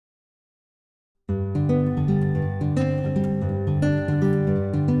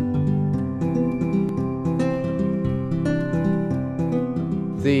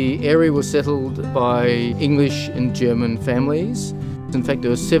The area was settled by English and German families. In fact,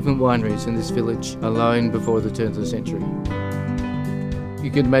 there were 7 wineries in this village alone before the turn of the century. You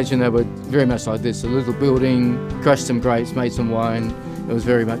could imagine they were very much like this, a little building, crushed some grapes, made some wine. It was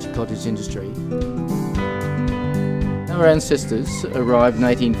very much a cottage industry. Our ancestors arrived in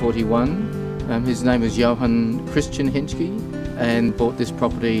 1841. His name was Johann Christian Henschke, and bought this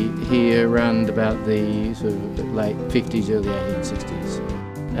property here around about the sort of late 50s, early 1860s.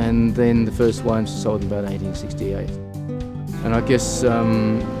 And then the first wines were sold in about 1868. And I guess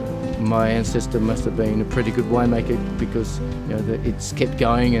my ancestor must have been a pretty good winemaker, because it's kept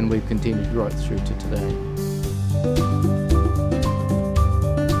going and we've continued right through to today.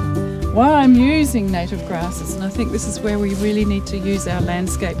 While I'm using native grasses, and I think this is where we really need to use our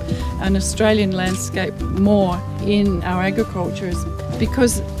landscape, an Australian landscape, more in our agriculture, is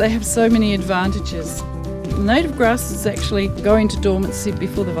because they have so many advantages. Native grasses actually go into dormancy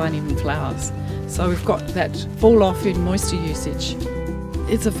before the vine even flowers. So we've got that fall off in moisture usage.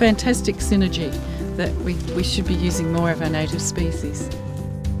 It's a fantastic synergy that we should be using more of our native species.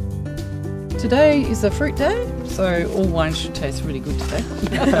 Today is a fruit day, so all wine should taste really good today.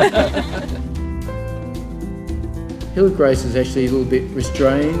 Hill of Grace is actually a little bit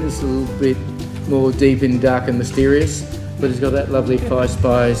restrained, it's a little bit more deep and dark and mysterious, but it's got that lovely fire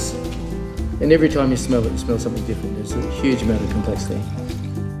spice, and every time you smell it, you smell something different. There's a huge amount of complexity.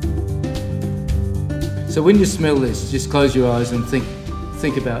 So when you smell this, just close your eyes and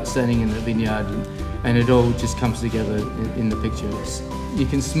think about standing in the vineyard, and it all just comes together in the pictures. You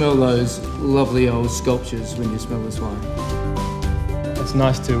can smell those lovely old sculptures when you smell this wine. It's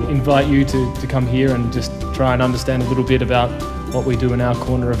nice to invite you to come here and just try and understand a little bit about what we do in our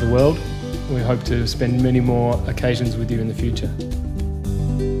corner of the world. We hope to spend many more occasions with you in the future.